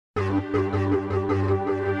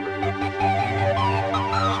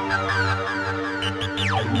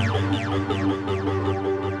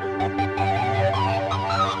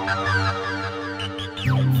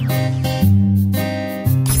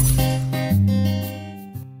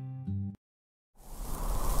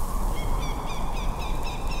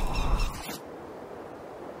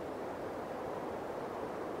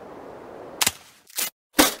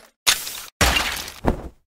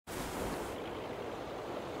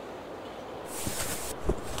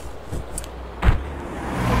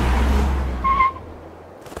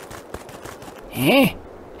Eh?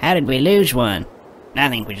 How did we lose one? I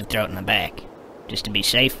think we should throw it in the back, just to be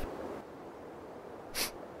safe.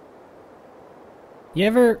 You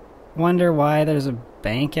ever wonder why there's a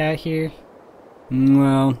bank out here?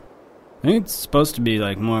 Well, I think it's supposed to be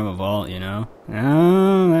like more of a vault, you know?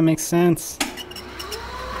 Oh, that makes sense.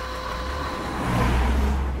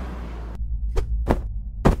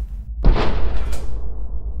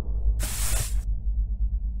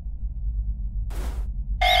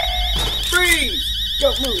 Freeze!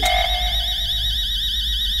 Don't move!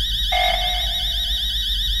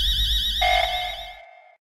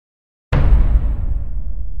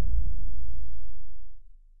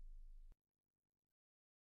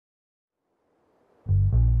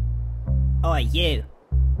 Oi, you.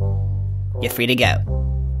 You're free to go.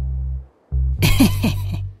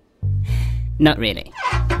 Not really,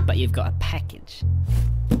 but you've got a package.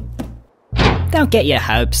 Don't get your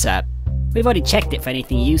hopes up. We've already checked it for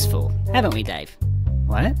anything useful, haven't we, Dave?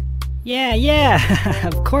 What? Yeah,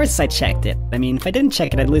 of course I checked it. I mean, if I didn't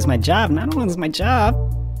check it, I'd lose my job, and I don't want to lose my job.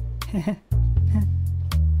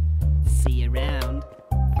 See you around.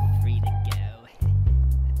 Free to go.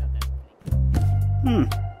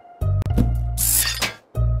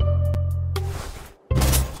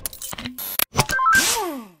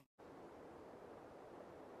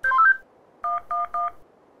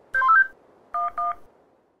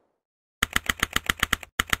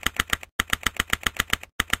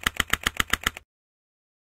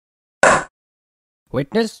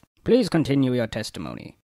 Witness, please continue your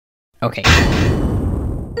testimony. Okay.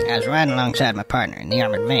 I was riding alongside my partner in the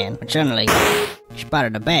armored van, when suddenly she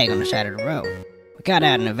spotted a bag on the side of the road. We got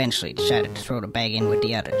out and eventually decided to throw the bag in with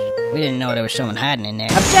the others. We didn't know there was someone hiding in there.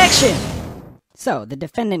 Objection! So, the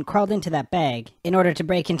defendant crawled into that bag in order to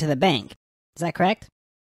break into the bank. Is that correct?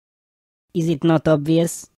 Is it not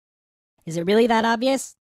obvious? Is it really that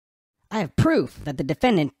obvious? I have proof that the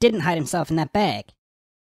defendant didn't hide himself in that bag.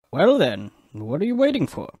 Well then, what are you waiting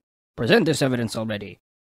for? Present this evidence already.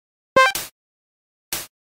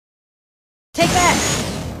 Take that!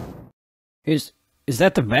 Is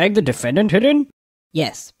that the bag the defendant hid in?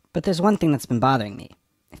 Yes, but there's one thing that's been bothering me.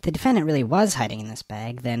 If the defendant really was hiding in this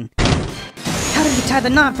bag, then how did he tie the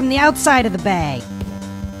knot from the outside of the bag?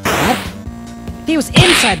 What? If he was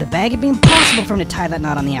inside the bag, it'd be impossible for him to tie that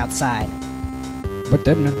knot on the outside. But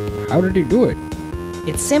then, how did he do it?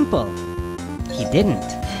 It's simple. He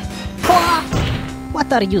didn't.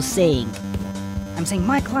 What are you saying? I'm saying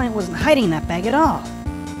my client wasn't hiding in that bag at all.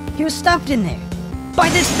 He was stuffed in there. By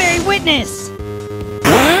this very witness!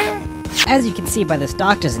 What? As you can see by this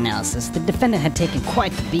doctor's analysis, the defendant had taken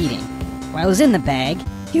quite the beating. While he was in the bag,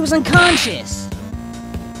 he was unconscious.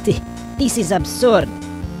 This is absurd.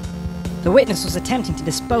 The witness was attempting to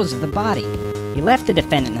dispose of the body. He left the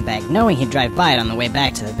defendant in the bag, knowing he'd drive by it on the way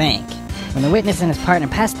back to the bank. When the witness and his partner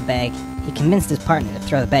passed the bag, he convinced his partner to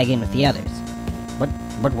throw the bag in with the others.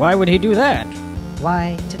 But why would he do that?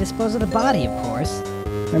 Why, to dispose of the body, of course.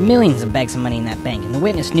 There are millions of bags of money in that bank, and the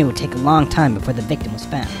witness knew it would take a long time before the victim was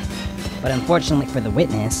found. But unfortunately for the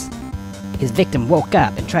witness, his victim woke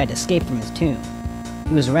up and tried to escape from his tomb.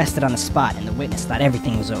 He was arrested on the spot, and the witness thought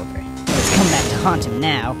everything was over. But it's come back to haunt him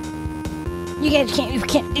now. You guys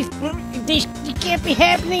can't, this can't be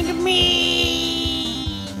happening to me!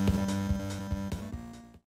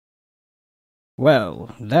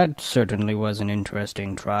 Well, that certainly was an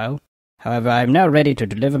interesting trial. However, I am now ready to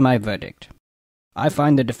deliver my verdict. I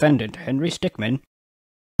find the defendant, Henry Stickmin,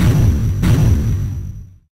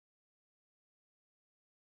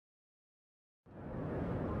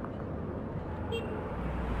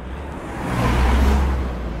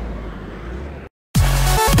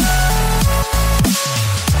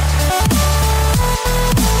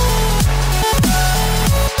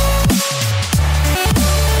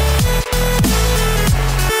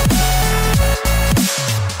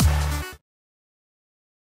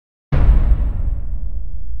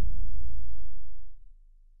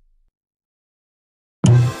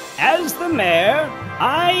 As the mayor,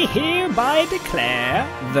 I hereby declare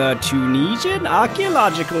the Tunisian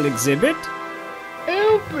archaeological exhibit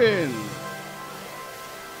open.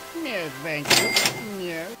 No, thank you.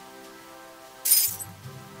 No.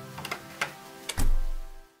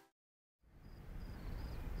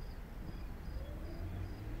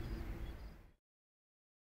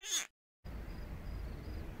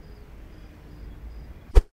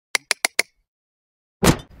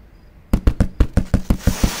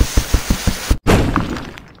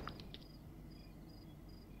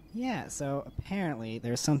 Yeah, so apparently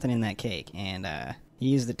there's something in that cake, and he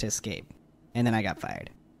used it to escape. And then I got fired.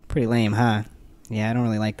 Pretty lame, huh? Yeah, I don't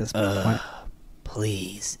really like this.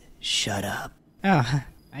 Please, shut up. Oh,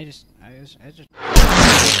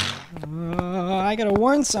 I gotta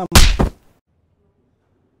warn someone.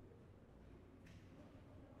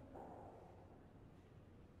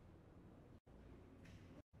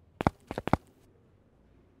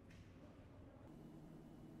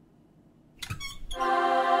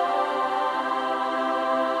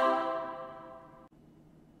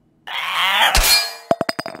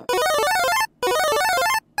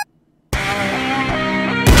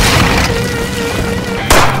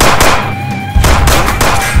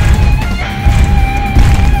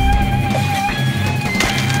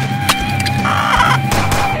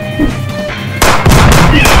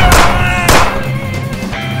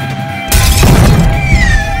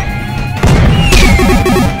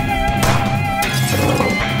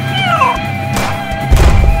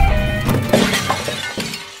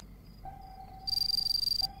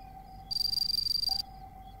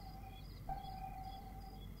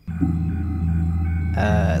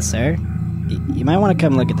 Sir? You might want to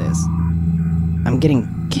come look at this. I'm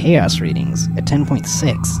getting chaos readings at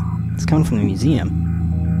 10.6. It's coming from the museum.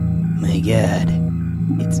 My god.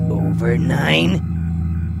 It's over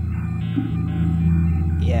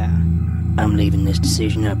 9? Yeah. I'm leaving this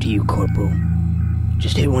decision up to you, Corporal.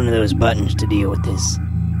 Just hit one of those buttons to deal with this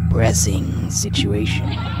pressing situation.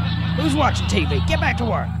 Who's watching TV? Get back to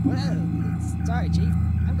work! Sorry, Chief.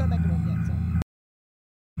 I'm going back to work. Yeah, sorry.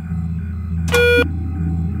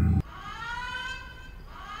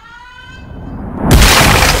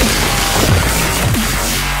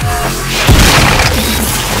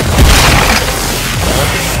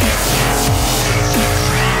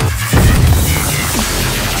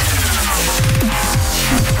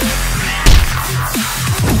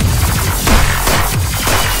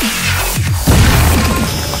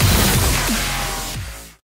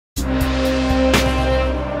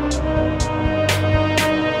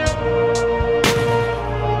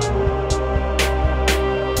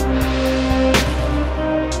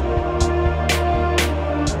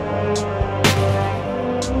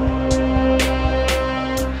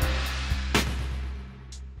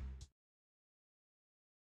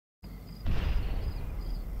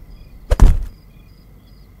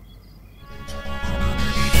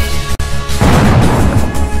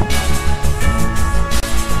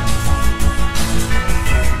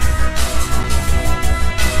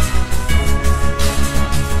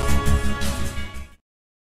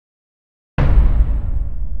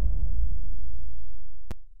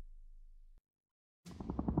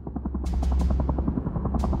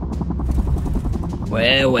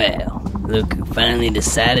 Well, look who finally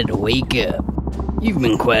decided to wake up. You've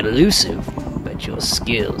been quite elusive, but your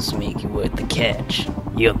skills make you worth the catch.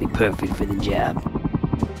 You'll be perfect for the job.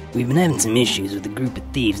 We've been having some issues with a group of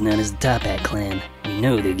thieves known as the Top Hat Clan. We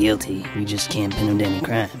know they're guilty, we just can't pin them to any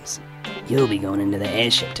crimes. You'll be going into the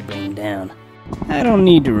airship to bring them down. I don't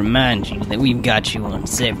need to remind you that we've got you on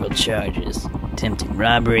several charges. Attempted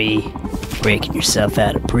robbery, breaking yourself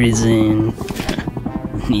out of prison,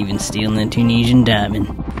 and even stealing a Tunisian diamond.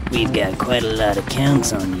 We've got quite a lot of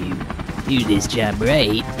counts on you. Do this job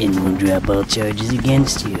right, and we'll drop all charges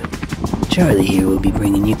against you. Charlie here will be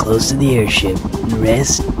bringing you close to the airship. The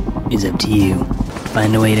rest is up to you.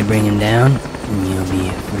 Find a way to bring him down, and you'll be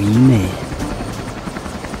a free man.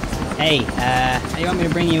 Hey, how do you want me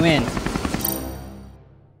to bring you in?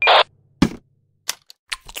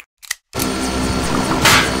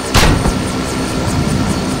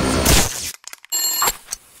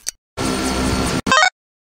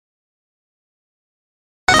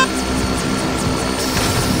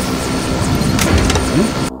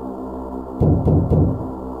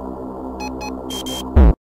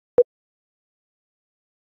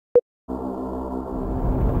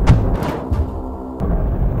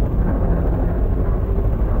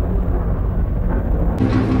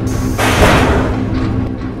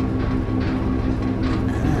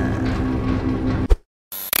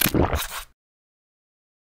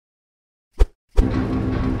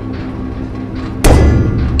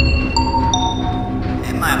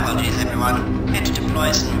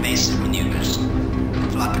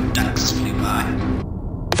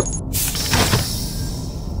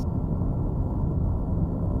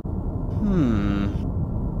 Hey,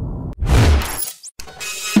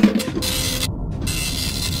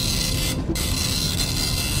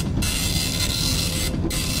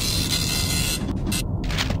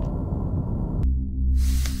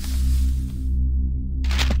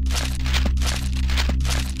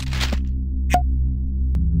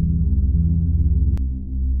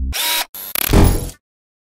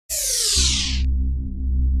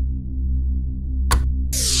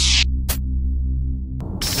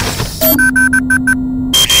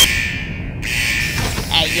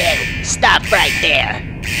 you! Stop right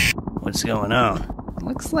there! What's going on?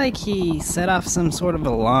 Looks like he set off some sort of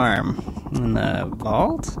alarm in the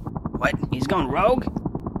vault? What? He's going rogue?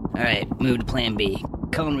 Alright, move to plan B.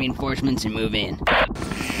 Call in reinforcements and move in.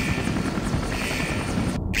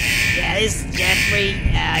 Yeah, this is Jeffrey.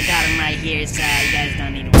 I got him right here, so you guys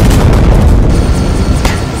don't need to worry.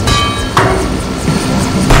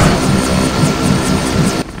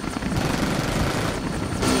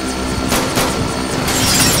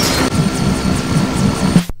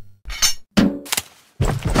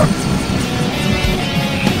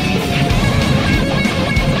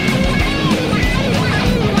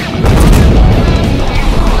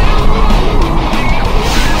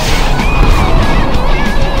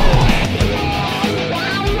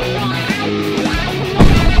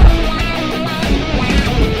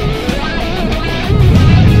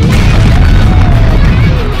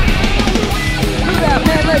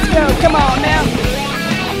 Come on now.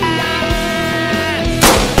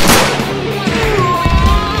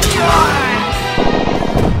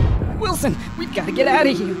 Wilson, we've got to get out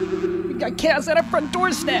of here. We've got chaos at our front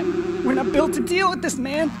doorstep. We're not built to deal with this,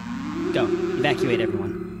 man. Go, evacuate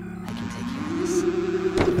everyone. I can take care of this.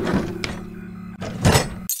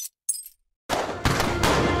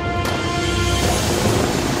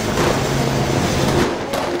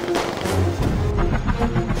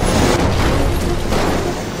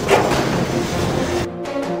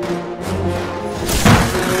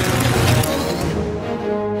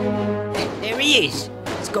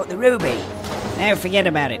 Let's go to the Ruby. Now forget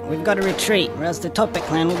about it. We've got to retreat, or else the Topic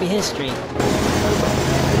clan will be history.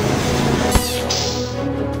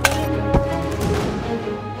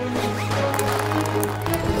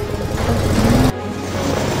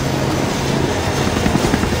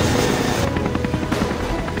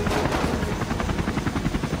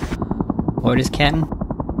 Orders, Captain?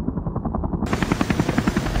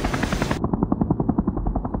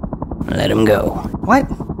 Let him go. What?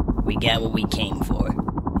 We got what we came for.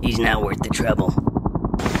 He's not worth the trouble.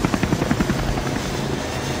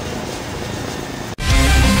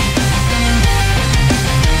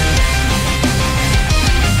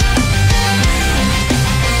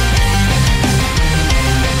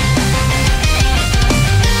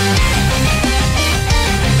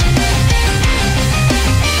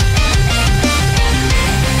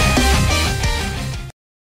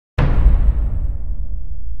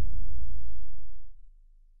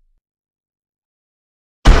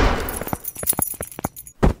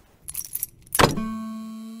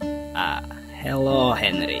 Hello,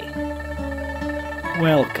 Henry.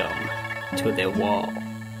 Welcome to the wall.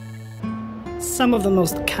 Some of the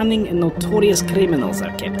most cunning and notorious criminals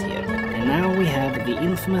are kept here, and now we have the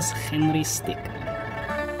infamous Henry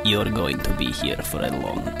Stickmin. You're going to be here for a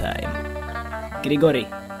long time. Grigori,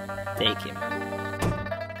 take him.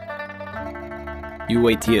 You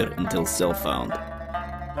wait here until cell found.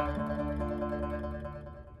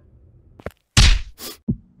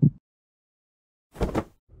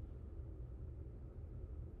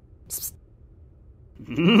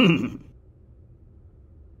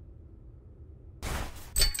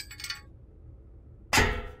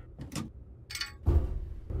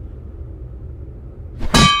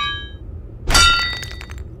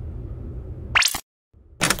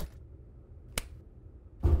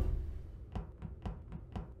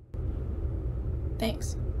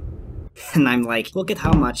 Thanks. And I'm like, look at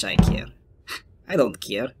how much I care. I don't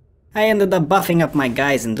care. I ended up buffing up my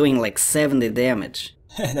guys and doing like 70 damage.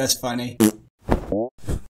 That's funny.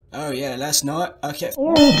 Oh yeah, last night. Okay.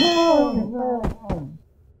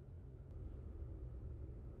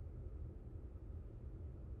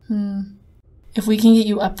 If we can get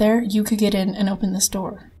you up there, you could get in and open this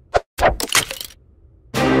door.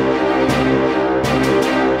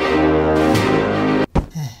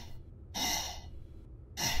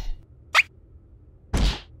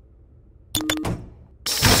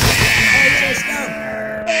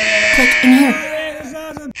 Quick, in here.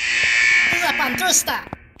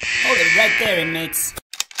 Hold it right there, inmates.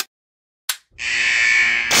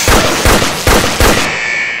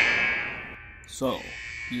 So,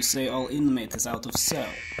 you say all inmate is out of cell.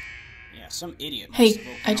 Yeah, some idiot. Hey,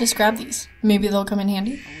 I just grabbed these. Maybe they'll come in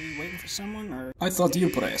handy. Are we waiting for someone, or...? I thought you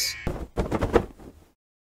press.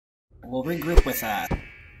 We'll regroup with that.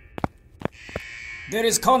 There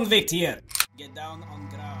is convict here! Get down on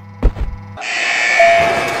ground.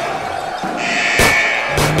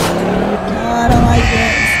 I don't like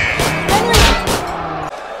this.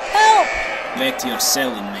 Help! Back to your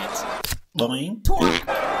cell, inmate.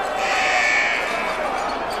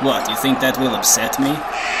 What, you think that will upset me?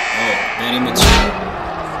 Oh, very mature.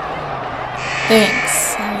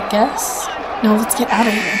 Thanks, I guess. Now let's get out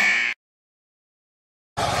of here.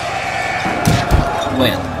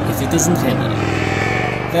 Well, if it isn't Henry.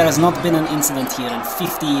 There has not been an incident here in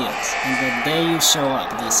 50 years, and the day you show up,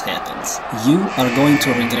 this happens. You are going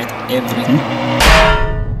to regret everything.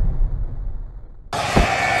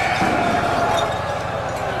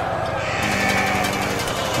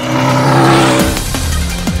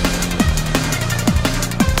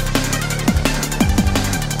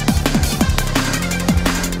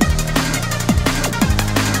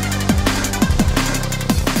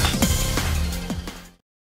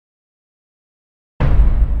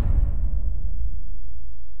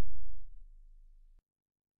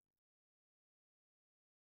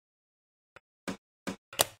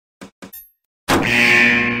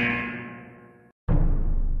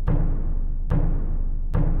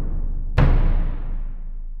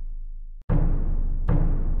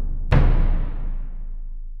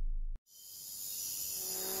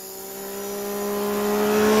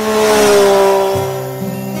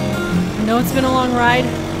 It's been a long ride,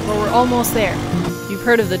 but we're almost there. You've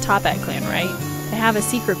heard of the Topat clan, right? They have a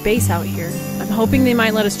secret base out here. I'm hoping they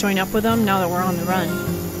might let us join up with them now that we're on the run.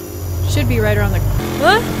 Should be right around the...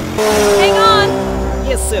 What? Hang on!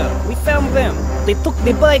 Yes, sir. We found them. They took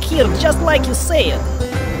the bike here just like you said.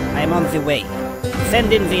 I'm on the way.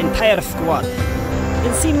 Send in the entire squad.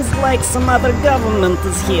 It seems like some other government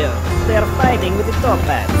is here. They are fighting with the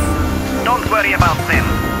Topats. Don't worry about them.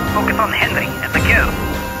 Focus on Henry and the girl.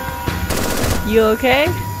 You okay?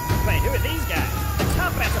 Wait, who are these guys? The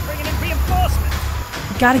Topats are bringing in reinforcements.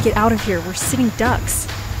 We gotta get out of here. We're sitting ducks.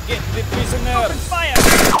 Get the prisoners. Open fire!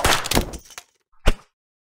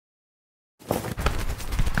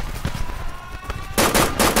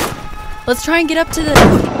 Let's try and get up to the...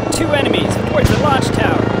 2 enemies towards the launch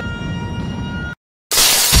tower.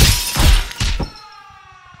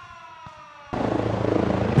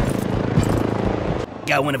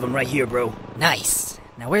 Got one of them right here, bro. Nice.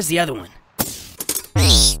 Now where's the other one?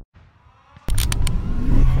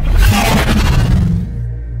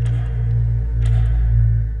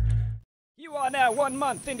 You are now 1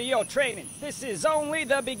 month into your training. This is only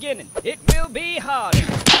the beginning. It will be hard.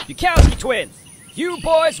 Bukowski twins, you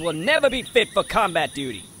boys will never be fit for combat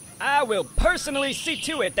duty. I will personally see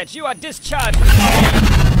to it that you are discharged.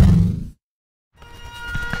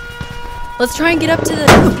 Let's try and get up to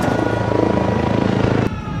the...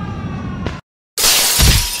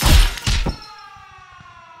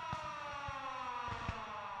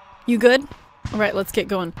 You good? Alright, let's get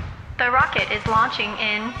going. The rocket is launching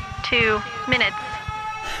in 2 minutes.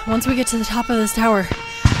 Once we get to the top of this tower,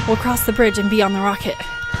 we'll cross the bridge and be on the rocket.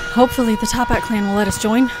 Hopefully the Topat clan will let us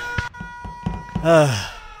join.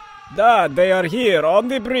 Dad, they are here on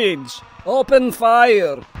the bridge. Open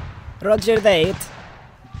fire. Roger that.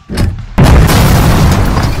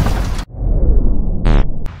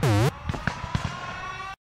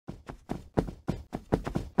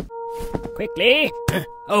 Quickly.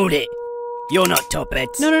 Hold it. You're not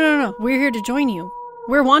Topats. No. We're here to join you.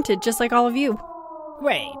 We're wanted, just like all of you.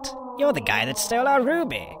 Wait, you're the guy that stole our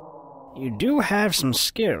ruby. You do have some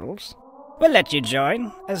skills. We'll let you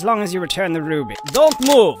join, as long as you return the ruby. Don't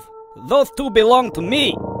move! Those 2 belong to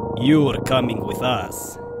me! You're coming with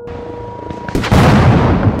us.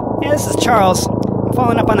 Yeah, this is Charles. I'm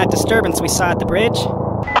following up on that disturbance we saw at the bridge.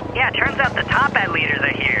 Yeah, turns out the Topat leaders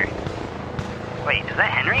are here. Wait, is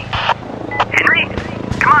that Henry? Henry?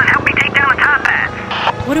 Come on, help me take down the Topats!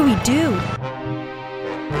 What do we do?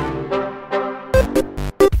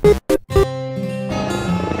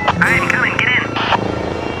 I'm coming, get in!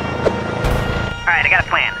 Alright, I got a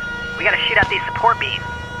plan. We gotta shoot out these support beams.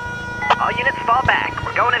 All units fall back.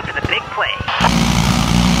 We're going in for the big play.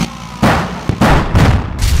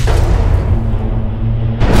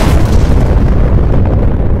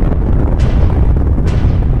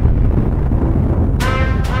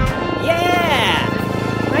 Yeah!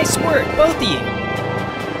 Nice work, both of you.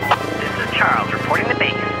 This is Charles, reporting the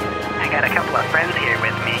base. I got a couple of friends here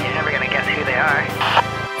with me. You're never gonna guess who they are.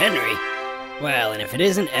 Henry? Well, and if it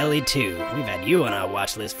isn't Ellie too, we've had you on our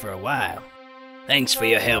watch list for a while. Thanks for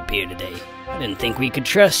your help here today. I didn't think we could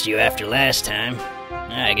trust you after last time.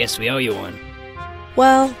 I guess we owe you one.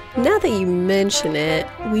 Well, now that you mention it,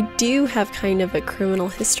 we do have kind of a criminal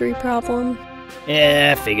history problem.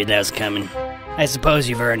 Yeah, I figured that was coming. I suppose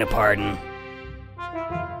you've earned a pardon.